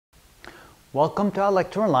Welcome to our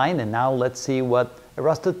lecture online, and now let's see what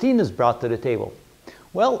Erastothenes brought to the table.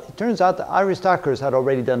 Well, it turns out that Aristarchus had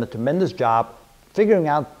already done a tremendous job figuring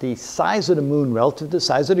out the size of the moon relative to the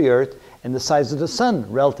size of the Earth and the size of the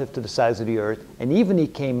sun relative to the size of the Earth, and even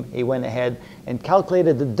he went ahead and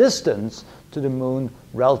calculated the distance to the moon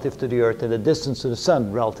relative to the Earth and the distance to the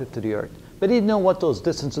sun relative to the Earth. But he didn't know what those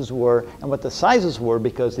distances were and what the sizes were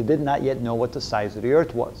because he did not yet know what the size of the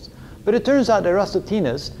Earth was. But it turns out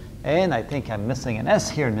Erastothenes, and I think I'm missing an S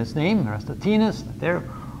here in his name, Erastothenes, there,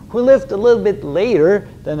 who lived a little bit later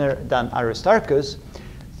than Aristarchus,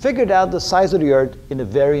 figured out the size of the Earth in a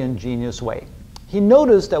very ingenious way. He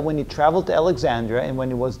noticed that when he traveled to Alexandria and when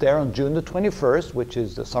he was there on June the 21st, which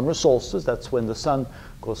is the summer solstice, that's when the sun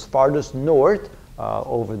goes farthest north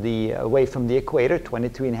away from the equator,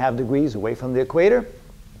 23.5 degrees away from the equator.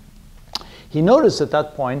 He noticed at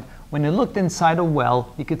that point, when he looked inside a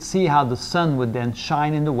well, he could see how the sun would then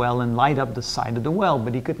shine in the well and light up the side of the well,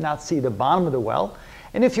 but he could not see the bottom of the well.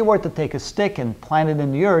 And if you were to take a stick and plant it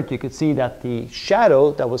in the earth, you could see that the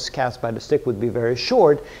shadow that was cast by the stick would be very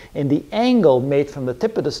short, and the angle made from the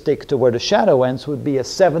tip of the stick to where the shadow ends would be a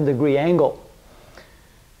 7-degree angle.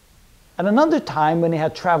 At another time, when he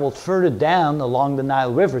had traveled further down along the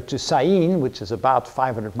Nile River to Syene, which is about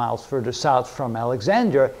 500 miles further south from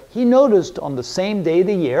Alexandria, he noticed on the same day of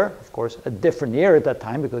the year, of course a different year at that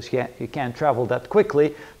time because you can't travel that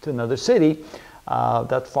quickly to another city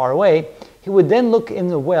that far away, he would then look in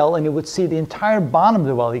the well and he would see the entire bottom of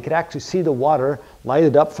the well. He could actually see the water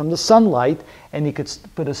lighted up from the sunlight, and he could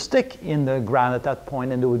put a stick in the ground at that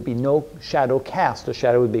point and there would be no shadow cast. The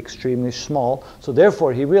shadow would be extremely small. So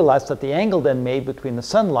therefore he realized that the angle then made between the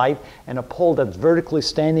sunlight and a pole that's vertically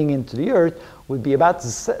standing into the earth would be about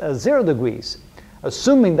 0 degrees.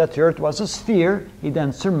 Assuming that the earth was a sphere, he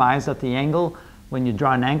then surmised that the angle, when you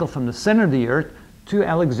draw an angle from the center of the earth to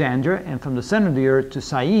Alexandria and from the center of the earth to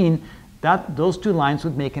Syene, that those two lines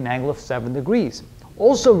would make an angle of 7 degrees.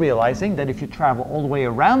 Also realizing that if you travel all the way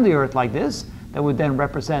around the earth like this, that would then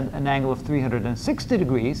represent an angle of 360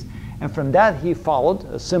 degrees. And from that he followed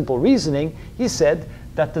a simple reasoning. He said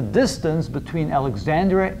that the distance between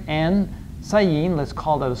Alexandria and Syene, let's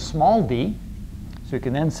call that a small d. So you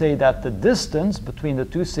can then say that the distance between the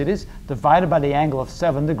two cities divided by the angle of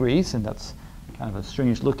 7 degrees, and that's kind of a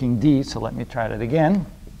strange looking d, so let me try that again.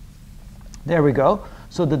 There we go.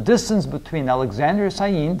 So the distance between Alexandria and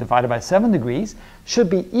Syene divided by 7 degrees should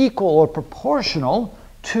be equal or proportional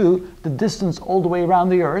to the distance all the way around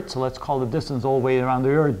the earth. So let's call the distance all the way around the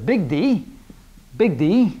earth big D,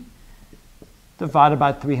 divided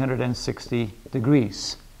by 360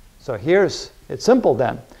 degrees. So it's simple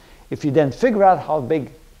then. If you then figure out how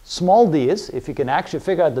big small d is, if you can actually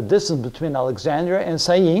figure out the distance between Alexandria and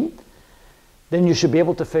Syene, then you should be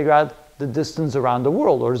able to figure out the distance around the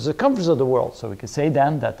world, or the circumference of the world. So we can say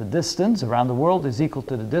then that the distance around the world is equal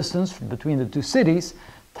to the distance between the two cities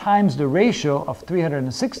times the ratio of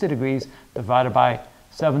 360 degrees divided by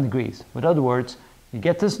 7 degrees. In other words, you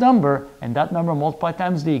get this number, and that number multiplied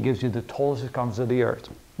times d gives you the total circumference of the earth.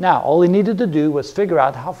 Now, all he needed to do was figure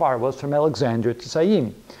out how far it was from Alexandria to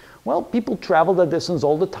Syene. Well, people traveled that distance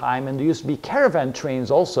all the time, and there used to be caravan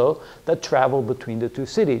trains also that traveled between the two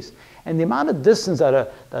cities. And the amount of distance that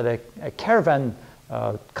a caravan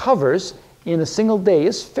covers in a single day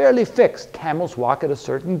is fairly fixed. Camels walk at a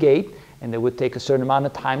certain gait, and they would take a certain amount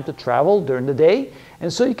of time to travel during the day.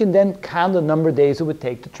 And so you can then count the number of days it would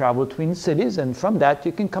take to travel between cities, and from that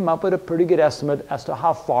you can come up with a pretty good estimate as to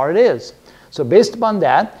how far it is. So based upon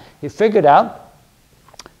that, he figured out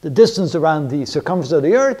the distance around the circumference of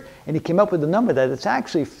the earth, and he came up with a number that it's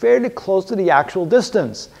actually fairly close to the actual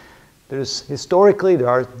distance. Historically, there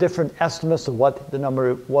are different estimates of what the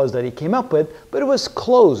number was that he came up with, but it was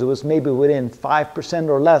close. It was maybe within 5%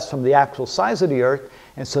 or less from the actual size of the earth.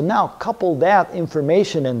 And so now couple that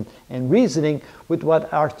information and reasoning with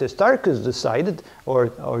what Aristarchus decided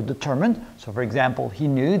or determined. So for example, he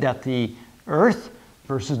knew that the earth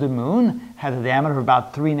versus the moon had a diameter of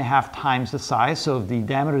about 3.5 times the size. So if the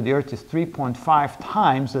diameter of the earth is 3.5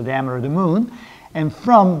 times the diameter of the moon, and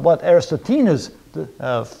from what Erastothenes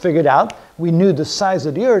figured out, we knew the size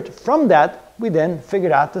of the earth. From that, we then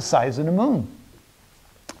figured out the size of the moon.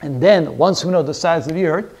 And then, once we know the size of the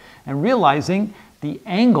earth, and realizing the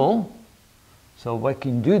angle, so what you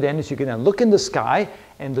can do then is you can then look in the sky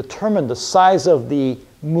and determine the size of the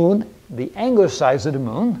moon, the angular size of the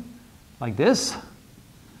moon, like this.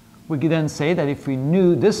 We could then say that if we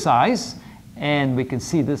knew this size, and we can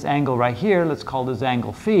see this angle right here, let's call this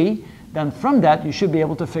angle phi, then from that you should be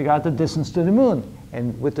able to figure out the distance to the moon.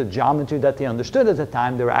 And with the geometry that they understood at the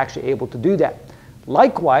time, they were actually able to do that.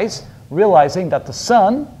 Likewise, realizing that the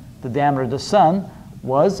sun the diameter of the sun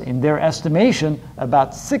was, in their estimation,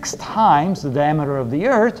 about 6 times the diameter of the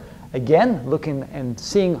Earth. Again, looking and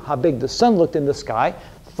seeing how big the sun looked in the sky,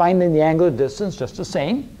 finding the angular distance just the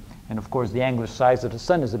same. And of course, the angular size of the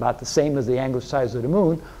sun is about the same as the angular size of the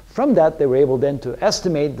moon. From that, they were able then to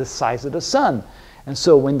estimate the size of the sun. And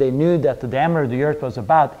so when they knew that the diameter of the Earth was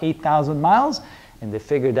about 8,000 miles, and they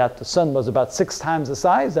figured that the sun was about 6 times the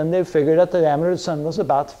size, then they figured that the diameter of the sun was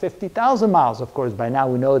about 50,000 miles. Of course, by now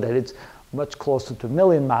we know that it's much closer to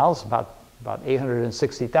 1,000,000 miles, about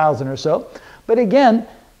 860,000 or so. But again,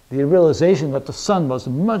 the realization that the sun was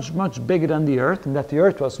much, much bigger than the Earth, and that the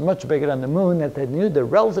Earth was much bigger than the moon, that they knew the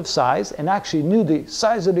relative size and actually knew the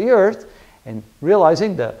size of the Earth, and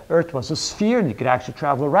realizing the Earth was a sphere and you could actually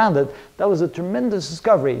travel around it, that was a tremendous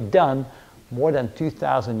discovery done more than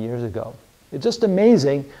 2,000 years ago. It's just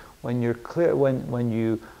amazing when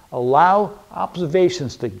you allow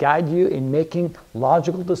observations to guide you in making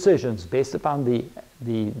logical decisions based upon the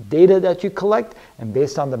data that you collect, and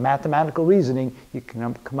based on the mathematical reasoning, you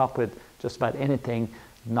can come up with just about anything,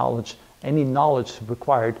 any knowledge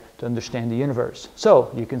required to understand the universe.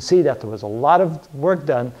 So you can see that there was a lot of work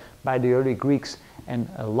done by the early Greeks and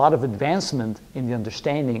a lot of advancement in the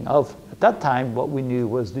understanding of, at that time, what we knew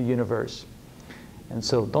was the universe. And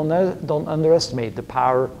so don't underestimate the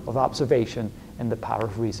power of observation and the power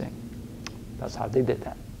of reasoning. That's how they did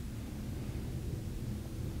that.